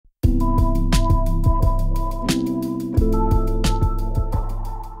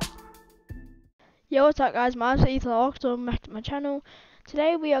Yo, what's up guys, my name is Ethan, welcome back to my channel.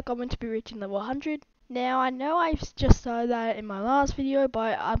 Today we are going to be reaching level 100. Now I know I've just started that in my last video,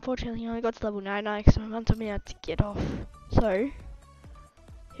 but unfortunately I only got to level 99 because my mum told me I had to get off. So,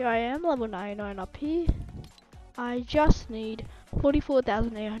 here I am, level 99 up here. I just need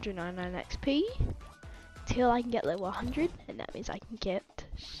 44,899 XP till I can get level 100, and that means I can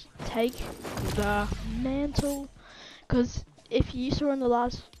take the mantle. Because if you saw in the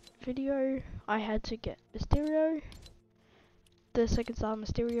last video, I had to get Mysterio, the second star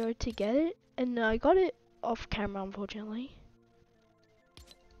Mysterio, to get it, and I got it off camera unfortunately.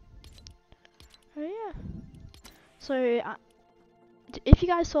 Oh yeah. So if you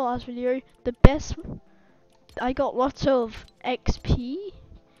guys saw last video, I got lots of XP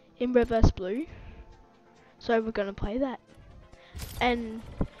in Reverse Blue, so we're gonna play that. And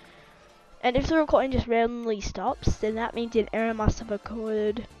if the recording just randomly stops, then that means an error must have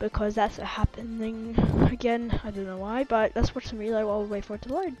occurred, because that's happening again. I don't know why, but let's watch some reload while we wait for it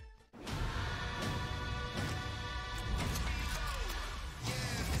to load.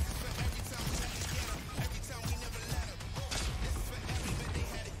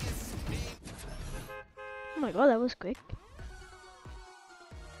 Oh my god, that was quick.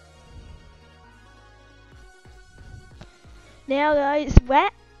 Now guys, in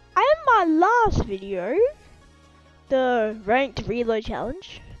my last video, the ranked reload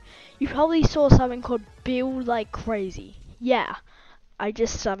challenge, you probably saw something called build like crazy. Yeah, it's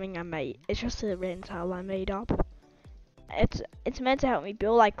just a random title I made up. It's meant to help me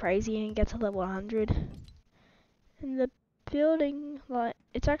build like crazy and get to level 100. And the building,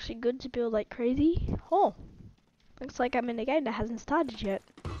 it's actually good to build like crazy. Oh, looks like I'm in a game that hasn't started yet.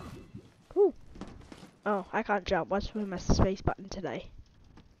 Cool. Oh, I can't jump. What's with my space button today?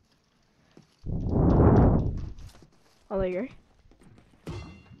 Oh, there you go.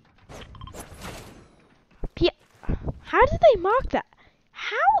 Yeah. How did they mark that?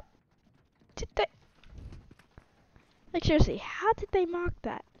 How did they? Like seriously, how did they mark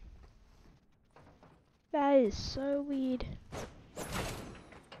that? That is so weird.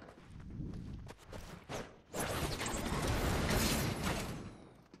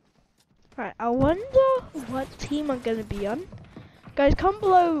 Alright, I wonder what team I'm gonna be on. Guys, comment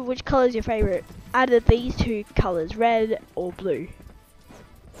below which color is your favorite out of these two colors, red or blue.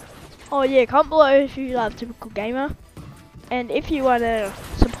 Oh yeah, comment below if you love Typical Gamer. And if you want to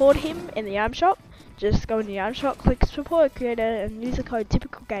support him in the item shop, just go in the item shop, click support creator and use the code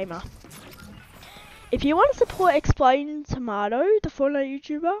Typical Gamer. If you want to support Explain Tomato, the Fortnite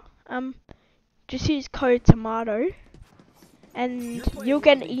YouTuber, just use code Tomato and you'll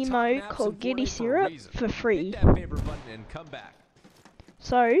get an emote called Giddy Syrup for free.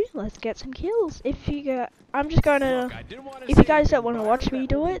 So let's get some kills. If you guys don't want to watch me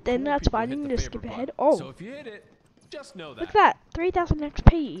do it, then that's fine. You can just skip ahead. Oh, look at that, 3,000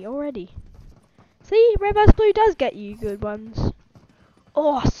 XP already. See, Reverse Blue does get you good ones.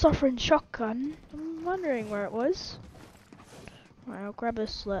 Oh, Sovereign Shotgun. I'm wondering where it was. Alright, I'll grab a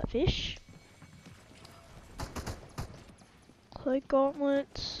slurp fish. Clay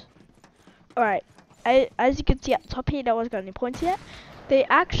gauntlets. Alright, as you can see at the top here, that wasn't got any points yet. They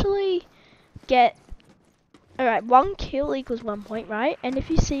actually get, alright, 1 kill equals 1 point, right? And if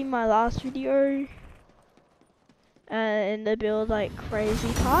you see my last video, in the build like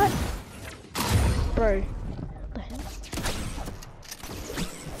crazy part, bro, what the hell?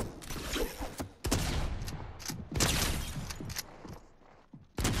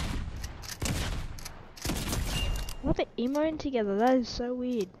 What are they emoing together? That is so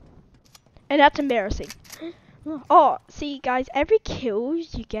weird. And that's embarrassing. Oh, see guys, every kill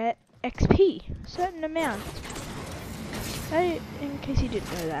you get XP, certain amount. In case you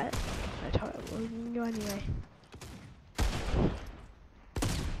didn't know that, I thought it would go anyway.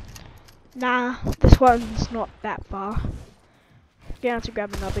 Nah, this one's not that far. You're gonna have to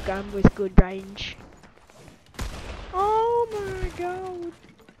grab another gun with good range. Oh my god.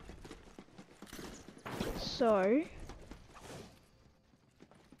 So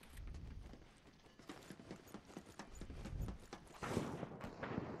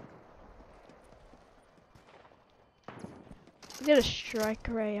I got a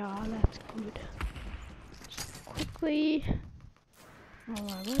striker AR, that's good. Just quickly, all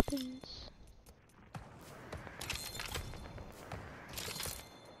my weapons.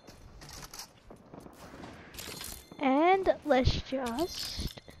 And let's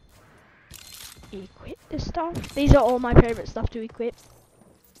just equip this stuff. These are all my favorite stuff to equip.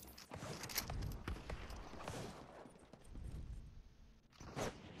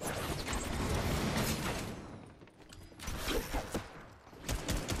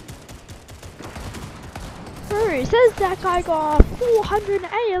 it says that guy got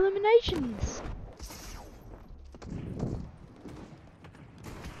 408 eliminations.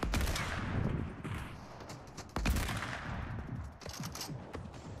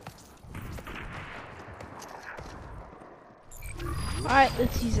 Alright,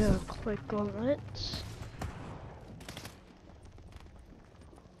 let's use a quick gauntlet.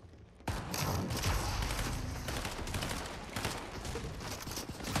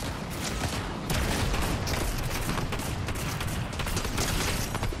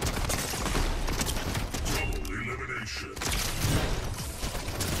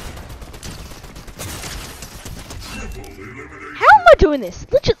 How am I doing this?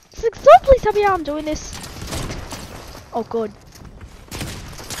 Legit, so please tell me how I'm doing this. Oh god.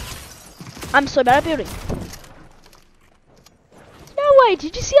 I'm so bad at building. No way,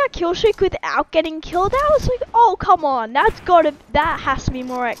 did you see that kill streak without getting killed? That was like, oh come on, that has to be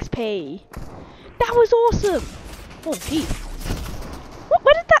more XP. That was awesome. Oh gee. What,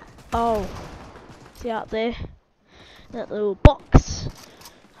 where did that, oh. See out there? That little box.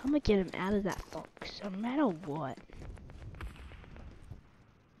 I'm gonna get him out of that box, no matter what.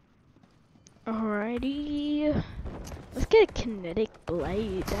 Alrighty. Let's get a kinetic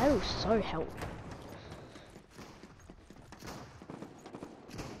blade. That'll so help.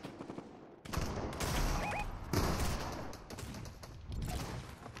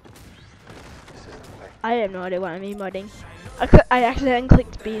 I have no idea what I'm emoting. I accidentally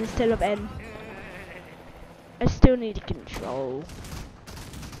clicked B instead of N. I still need to control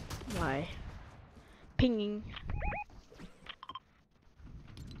my pinging.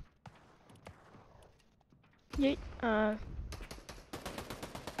 Yeet,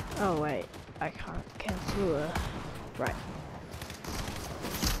 oh wait, I can't cancel right.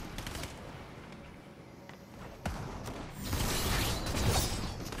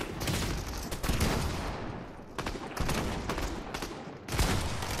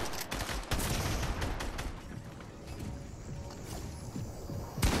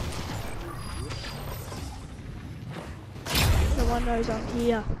 No one knows I'm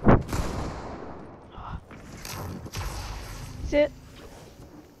here. Sit.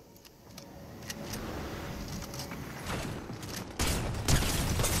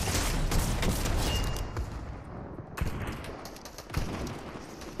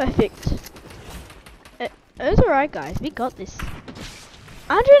 Perfect. It was alright guys, we got this.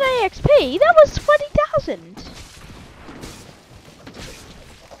 108 XP, that was 20,000.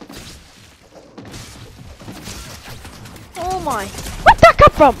 Oh my, where'd that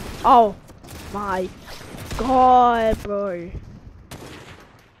come from? Oh my god, bro.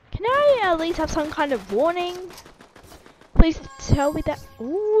 Can I at least have some kind of warning? Please tell me that.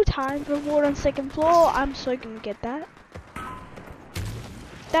 Ooh, time for reward on second floor. I'm so gonna get that.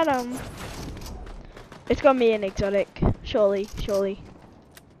 It's gonna be an exotic, surely.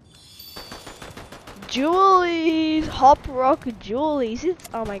 Julie's Hop Rock Julie's.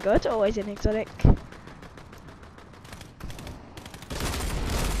 Oh my god, it's always an exotic.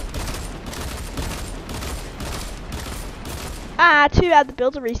 Ah, too bad the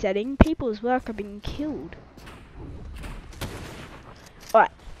builds are resetting. People's work are being killed.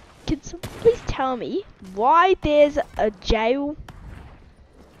 Alright, can someone please tell me why there's a jail?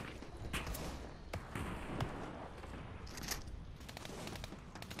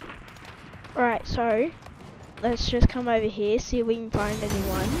 Alright, so let's just come over here, see if we can find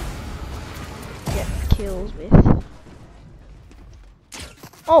anyone to get kills with.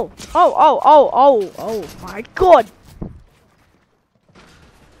 Oh my god!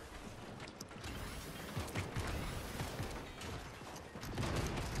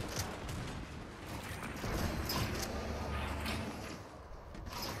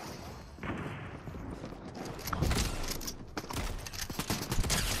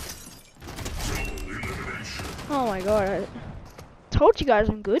 Oh my god, I told you guys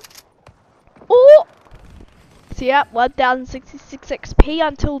I'm good. Oh! So yeah, 1066 XP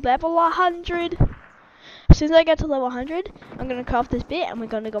until level 100. As soon as I get to level 100, I'm going to cut off this bit and we're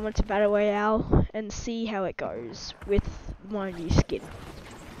going to go into Battle Royale and see how it goes with my new skin.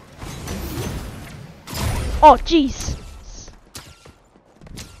 Oh jeez!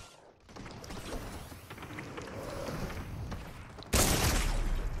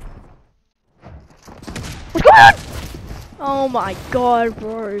 What's going on? Oh my god,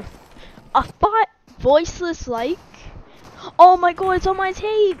 bro. A fight voiceless lake. Oh my god, it's on my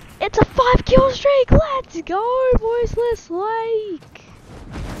team. It's a 5 kill streak. Let's go, voiceless lake.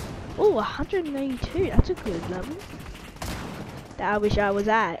 Oh, 182. That's a good level. That I wish I was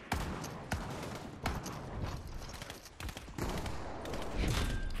at.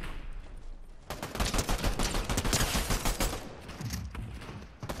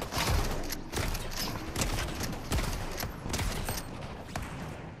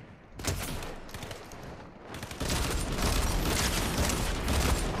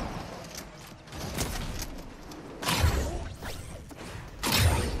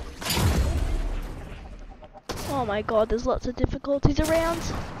 my god, there's lots of difficulties around.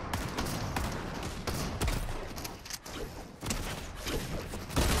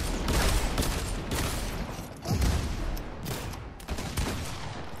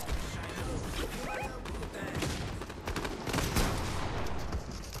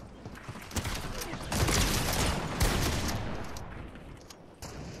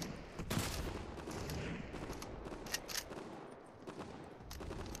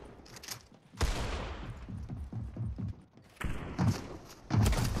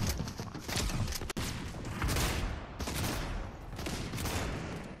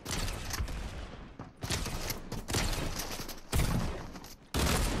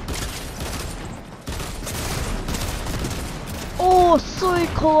 Oh, so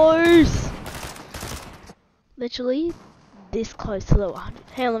close! Literally this close to level 100.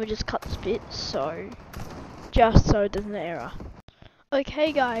 Hang on, let me just cut this bit just so it doesn't error.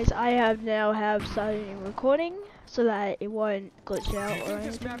 Okay guys, I have started recording so that it won't glitch out or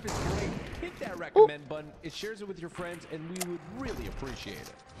anything. This map is great. Hit that recommend button. It shares it with your friends and we would really appreciate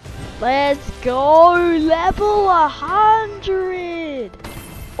it. Let's go! Level 100!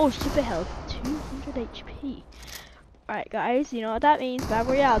 Oh, super health, 200 HP. Alright guys, you know what that means,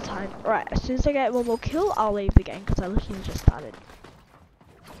 Battle Royale time. Alright, as soon as I get one more kill, I'll leave the game because I literally just started.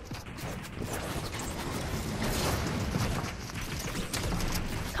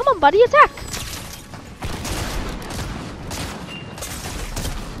 Come on buddy, attack!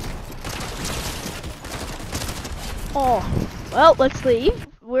 Oh, well, let's leave.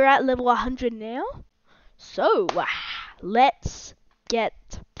 We're at level 100 now. So, let's get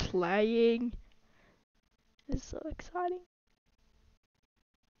playing. It's so exciting.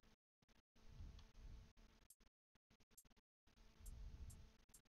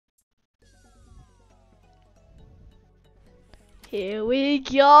 Here we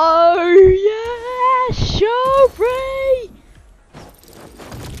go! Yeah! Shuri!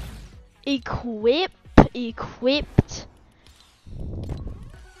 Equipped.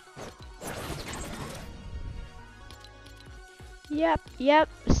 Yep,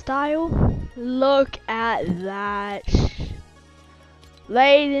 style. Look at that.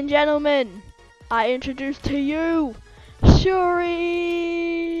 Ladies and gentlemen, I introduce to you Shuri.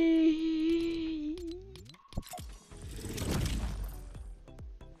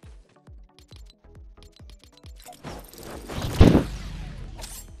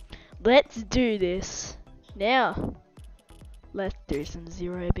 Let's do this. Now, let's do some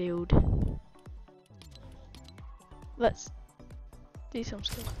zero build. Let's do some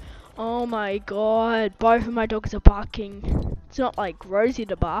stuff. Oh my god, both of my dogs are barking. It's not like Rosie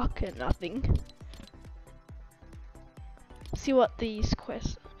to bark and nothing. See what these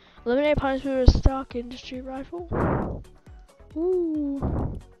quests. Eliminate opponents with a Stark Industry Rifle.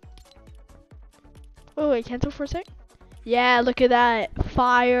 Ooh. Oh wait, cancel for a sec. Yeah, look at that.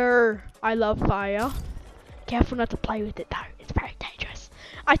 Fire. I love fire. Careful not to play with it though. It's very dangerous.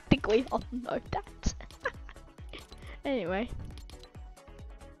 I think we all know that. Anyway.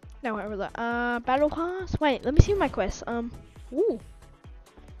 Now where was that? Battle Pass? Wait, let me see my quests. Ooh.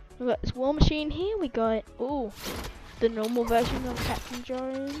 We got this war machine here. We got, ooh, the normal version of Captain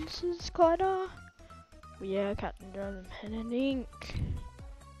Jones's glider. Yeah, Captain Jones and Pen and Ink.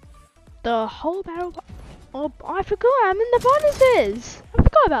 The whole battle. Oh, I forgot. I'm in the bonuses. I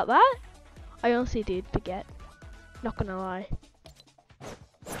forgot about that. I honestly did forget. Not gonna lie.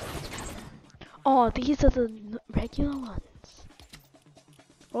 Oh, these are the regular ones.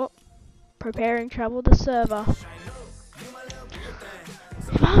 Oh, preparing travel to server.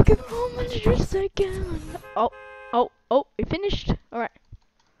 Oh, we finished. Alright.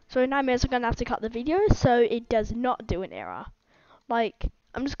 So 9 minutes, I'm gonna have to cut the video so it does not do an error. Like,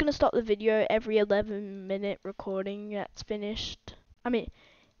 I'm just gonna stop the video every 11-minute recording that's finished. I mean,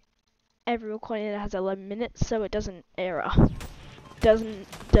 every recording that has 11 minutes so it doesn't error.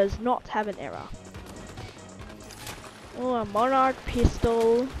 Does not have an error. Oh, a Monarch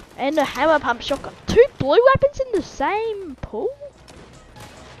pistol and a hammer pump shotgun. 2 blue weapons in the same pool?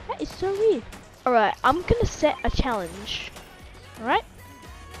 That is so weird. Alright, I'm gonna set a challenge. Alright?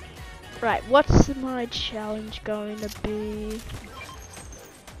 Right, what's my challenge going to be?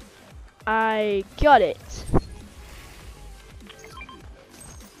 I got it.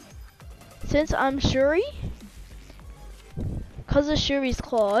 Since I'm Shuri, because of Shuri's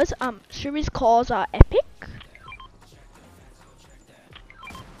claws are epic.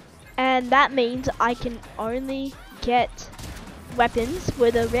 And that means I can only get weapons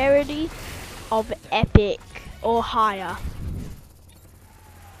with a rarity of epic or higher.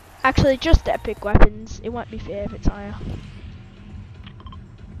 Actually, just epic weapons. It won't be fair if it's higher.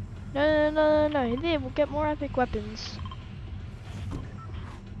 No. There, we'll get more epic weapons.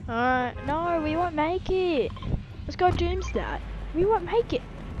 Alright, no, we won't make it. Let's go Doomsday. We won't make it.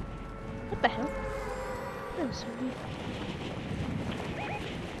 What the hell? That was so weird.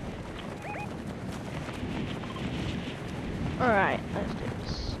 Alright, let's do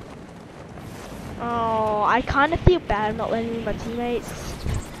this. Oh, I kind of feel bad not letting my teammates.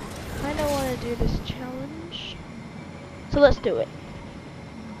 I don't want to do this challenge. So let's do it.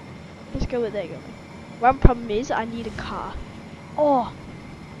 Let's go where they're going. One problem is I need a car. Oh!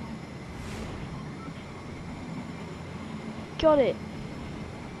 Got it.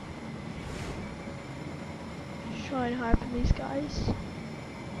 Try and hide from these guys.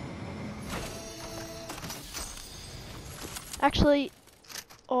 Actually,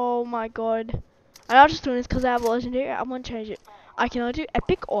 oh my god. I'm not just doing this because I have a legendary. I want to change it. I can only do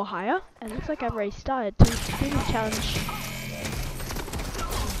epic or higher. And it looks like I've already started to do the challenge.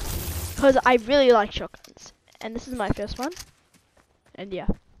 Because I really like shotguns. And this is my first one. And yeah.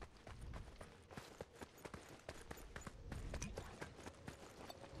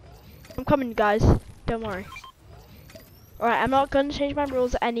 I'm coming, guys. Don't worry. Alright, I'm not going to change my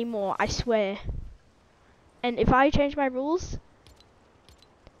rules anymore. I swear. And if I change my rules,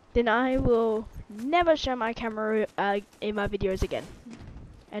 then I will never show my camera in my videos again.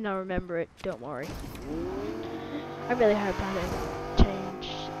 And I'll remember it, don't worry. I really hope I don't change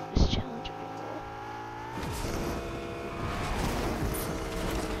this challenge anymore.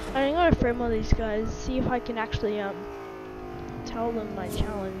 I'm gonna frame all these guys, see if I can actually tell them my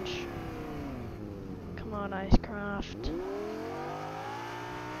challenge. Come on, Icecraft.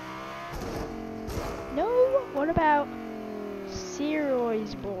 No, what about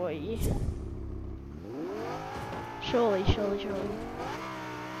Ceroy's boy? Surely.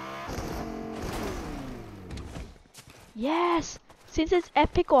 Yes! Since it's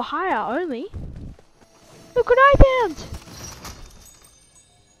epic or higher only. Look what I found!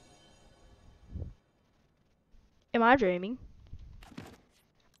 Am I dreaming?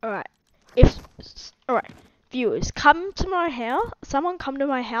 Alright. Alright. Viewers, come to my house. Someone come to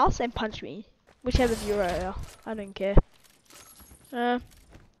my house and punch me. Whichever viewer I are. I don't care. Someone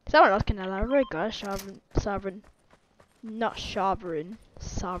else can elaborate, guys. Sovereign. Not sovereign.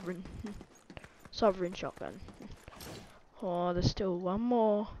 Sovereign. Sovereign shotgun. Oh, there's still one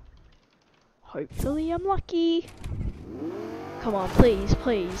more. Hopefully I'm lucky. Come on, please.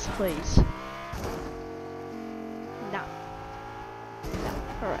 No.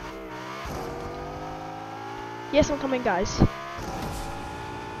 Alright. Yes, I'm coming, guys.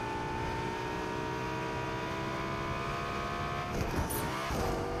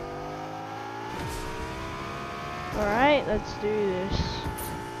 Alright, let's do this.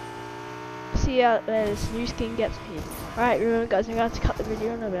 See how this new skin gets me. Alright, remember guys, I'm going to cut the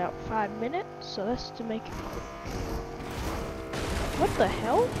video in about 5 minutes, so let's to make it quick. What the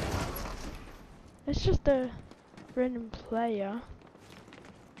hell? It's just a random player.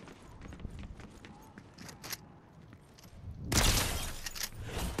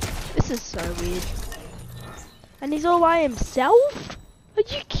 This is so weird. And he's all by himself? Are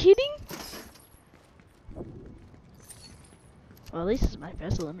you kidding? Well, at least it's my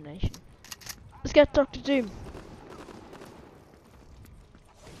first elimination. Let's get Dr. Doom.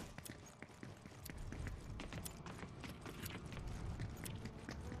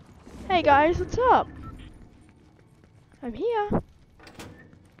 Hey guys, what's up? I'm here.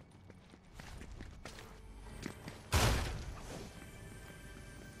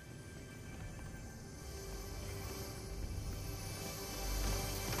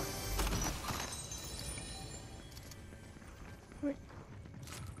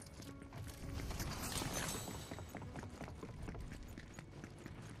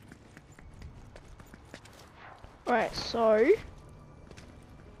 Right, so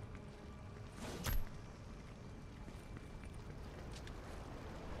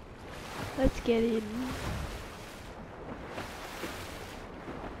let's get in.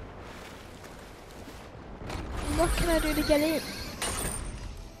 What can I do to get in?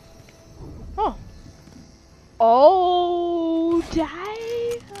 Oh. Oh, damn.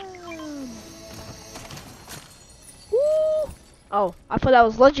 Ooh. Oh, I thought that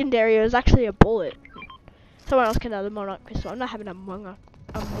was legendary. It was actually a bullet. Someone else can have the Monarch pistol. I'm not having a Monarch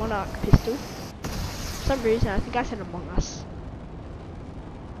pistol. For some reason, I think I said Among Us.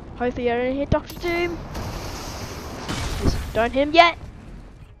 Hopefully I don't hit Dr. Doom. Just don't hit him yet.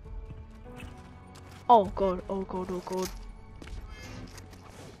 Oh god.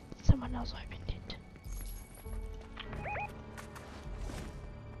 Someone else opened it.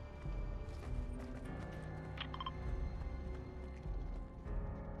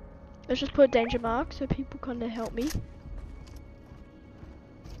 Let's just put a danger mark so people kind of help me. Did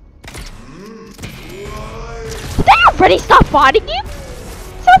they already start fighting you?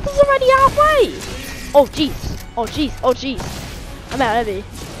 Something's already halfway. Oh jeez. Oh jeez. Oh jeez. I'm out of here.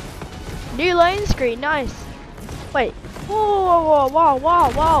 New lane screen. Nice. Wait. Whoa, whoa, whoa, whoa,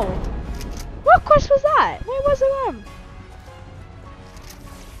 whoa. What quest was that? Where was it from?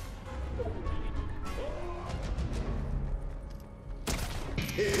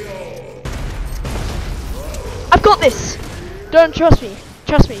 I've got this. Don't trust me.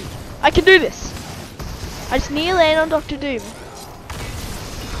 Trust me. I can do this. I just need to land on Dr. Doom.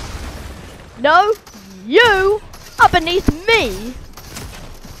 No, you are beneath me.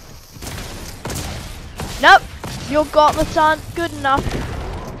 Nope, your gauntlets aren't good enough.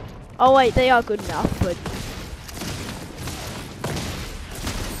 Oh wait, they are good enough, but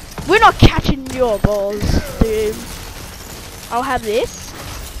we're not catching your balls, Doom. I'll have this,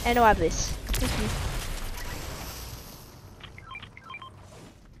 and I'll have this. Thank you.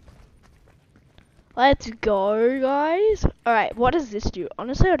 Let's go, guys. Alright, what does this do?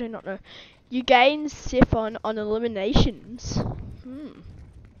 Honestly, I do not know. You gain Siphon on eliminations.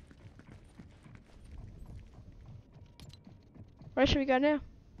 Where should we go now?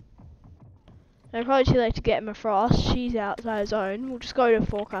 No, probably too late to get Emma Frost. She's outside zone. We'll just go to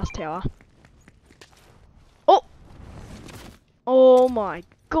Forecast Tower. Oh! Oh my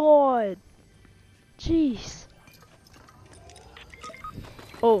god. Jeez.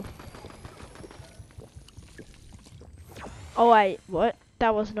 Oh. Oh wait, what?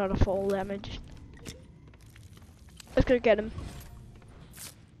 That was not a fall damage. Let's go get him.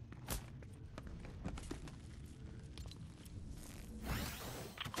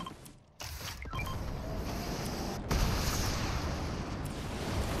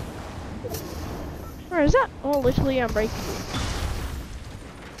 Where is that? Oh, literally unbreakable.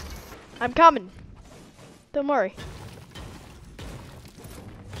 I'm coming. Don't worry.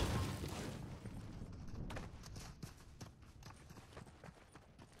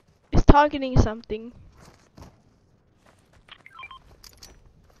 It's targeting something.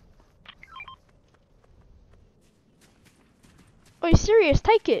 Oh, you serious?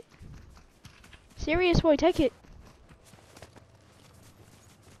 Take it. Serious boy, take it.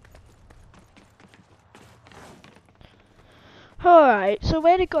 Alright, so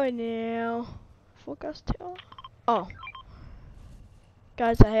where to go now? Forecast tower? Oh.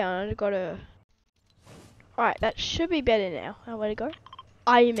 Guys, hang on, I gotta... Alright, that should be better now. Oh, where to go?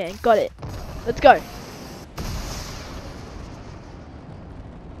 Iron Man, got it. Let's go.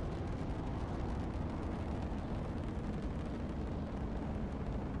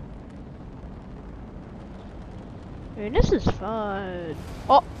 Man, this is fun.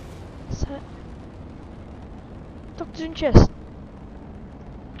 Oh! What's that? Doctor's in chest.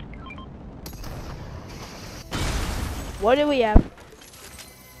 What do we have?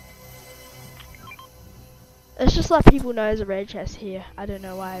 Let's just let people know there's a red chest here. I don't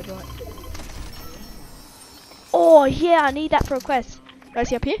know why, but... Oh yeah, I need that for a quest. Guys,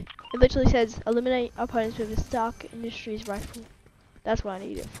 see up here? It literally says eliminate opponents with a Stark Industries rifle. That's what I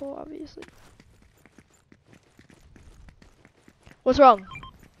need it for, obviously. What's wrong?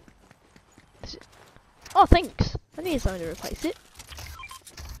 Oh, thanks. I need something to replace it.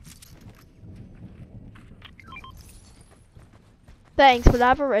 Thanks, but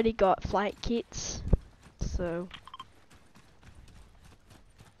I've already got flight kits, so...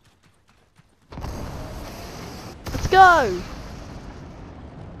 Let's go!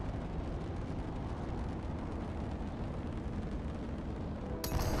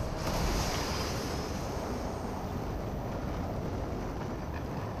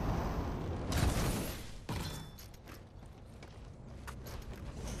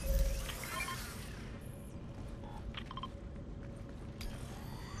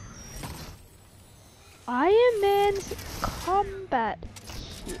 Iron Man's combat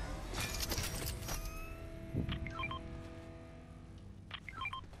kit.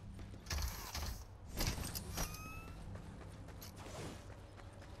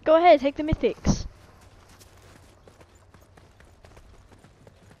 Go ahead, take the mythics.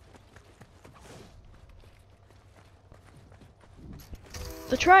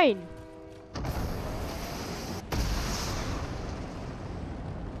 The train.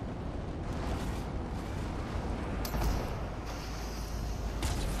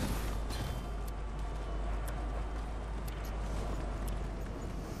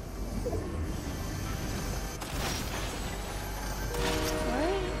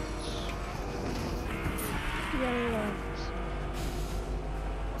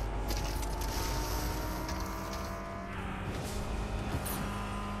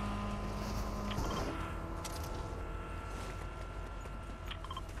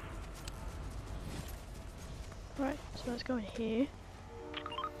 Right, so let's go in here.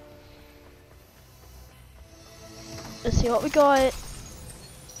 Let's see what we got.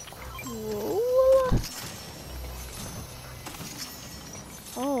 Whoa.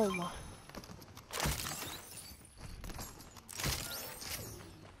 Oh my.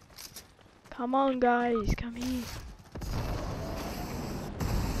 Come on guys, come here.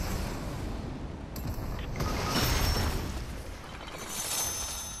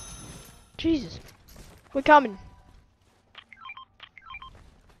 Jesus, we're coming.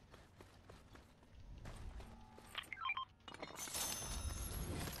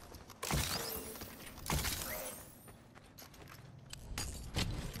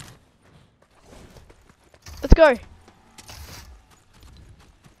 Let's go.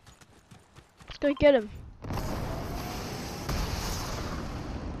 Let's go get him.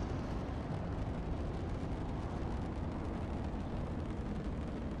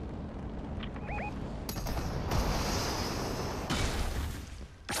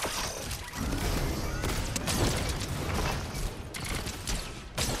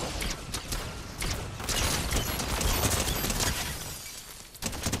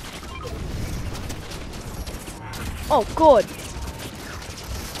 Oh god.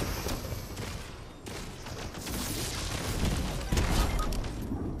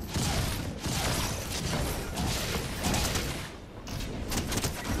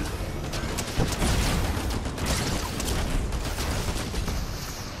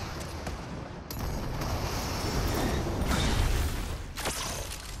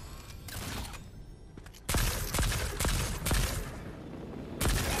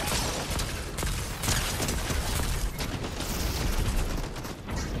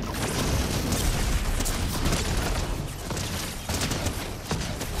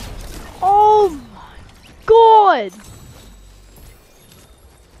 Oh my god!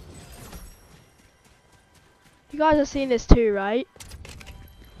 You guys have seen this too, right?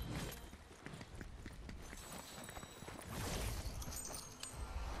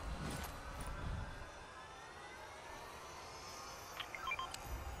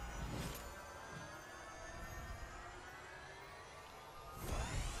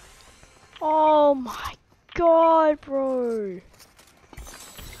 Oh my god, bro.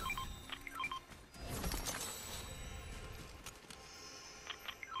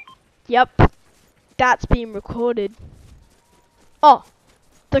 Yep, that's being recorded. Oh,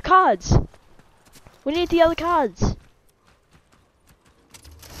 the cards. We need the other cards.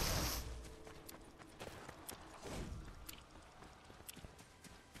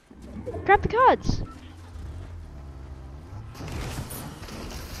 Grab the cards.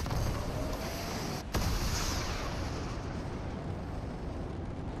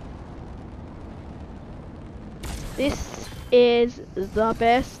 This is the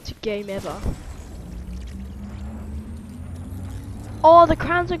best game ever. Oh, the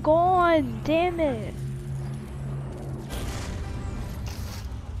crowns are gone. Damn it.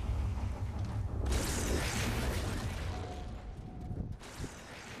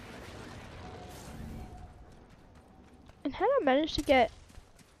 And how did I manage to get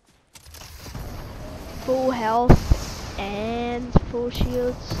full health and full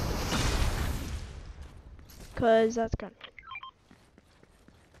shields? Cause that's gonna.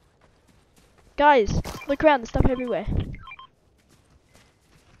 Guys, look around, there's stuff everywhere.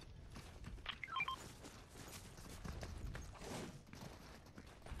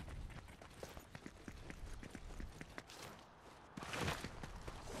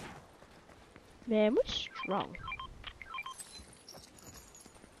 Man, we're strong.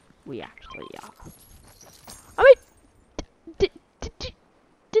 We actually are. I mean,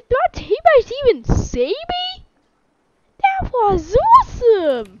 did my teammates even see me? That was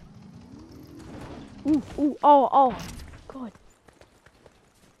awesome! Ooh, oh, God.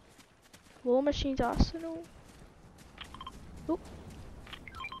 War Machine's arsenal. Ooh.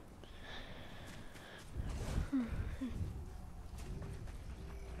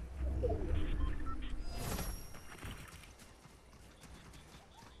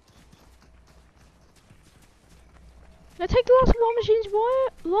 Now take the last War Machine's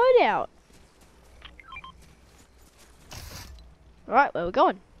loadout. Alright, where we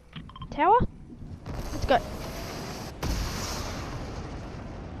going? Tower? Let's go.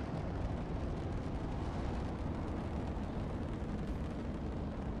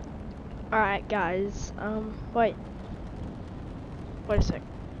 Alright guys, wait a sec.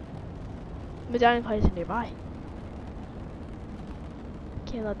 Medallion place is nearby.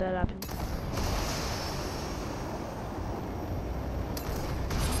 Can't let that happen.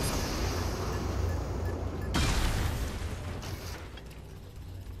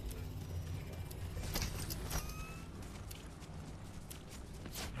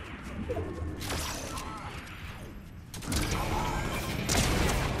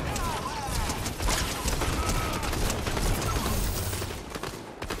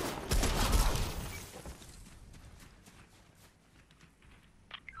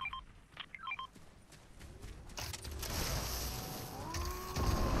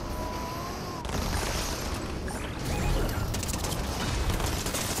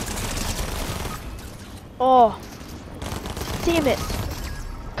 Oh, damn it.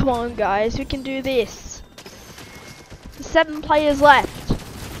 Come on, guys, we can do this. There's 7 players left.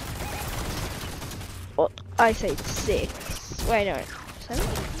 Well, I say 6. Wait, no. 7?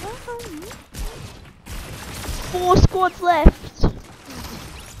 4 squads left.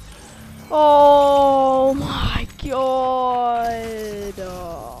 Oh my god.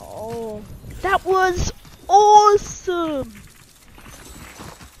 Oh, that was awesome.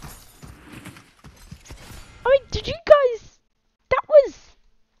 I mean, did you guys... That was...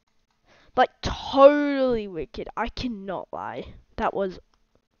 like, totally wicked. I cannot lie. That was...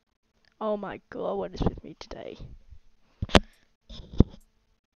 Oh my god, what is with me today? I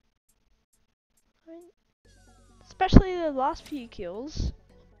mean, especially the last few kills.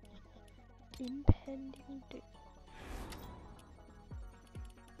 Impending doom.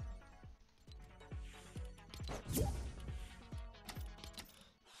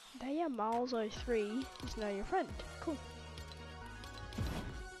 They are Miles 03 is now your friend. Cool.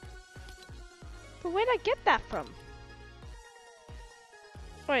 But where'd I get that from?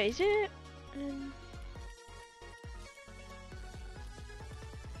 Wait, is it?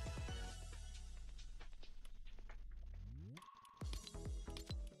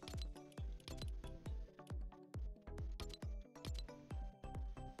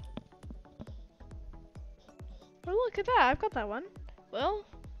 Oh, look at that. I've got that one. Well,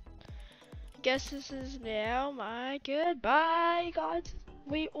 guess this is now my goodbye, guys.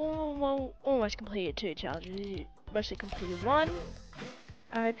 We almost completed 2 challenges. Mostly completed 1.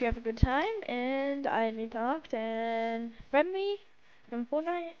 I hope you have a good time, and I need to locked and friend me from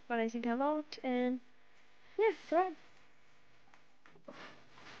Fortnite, but I think I locked, and yeah, it's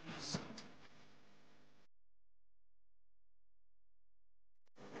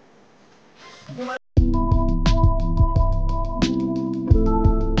alright.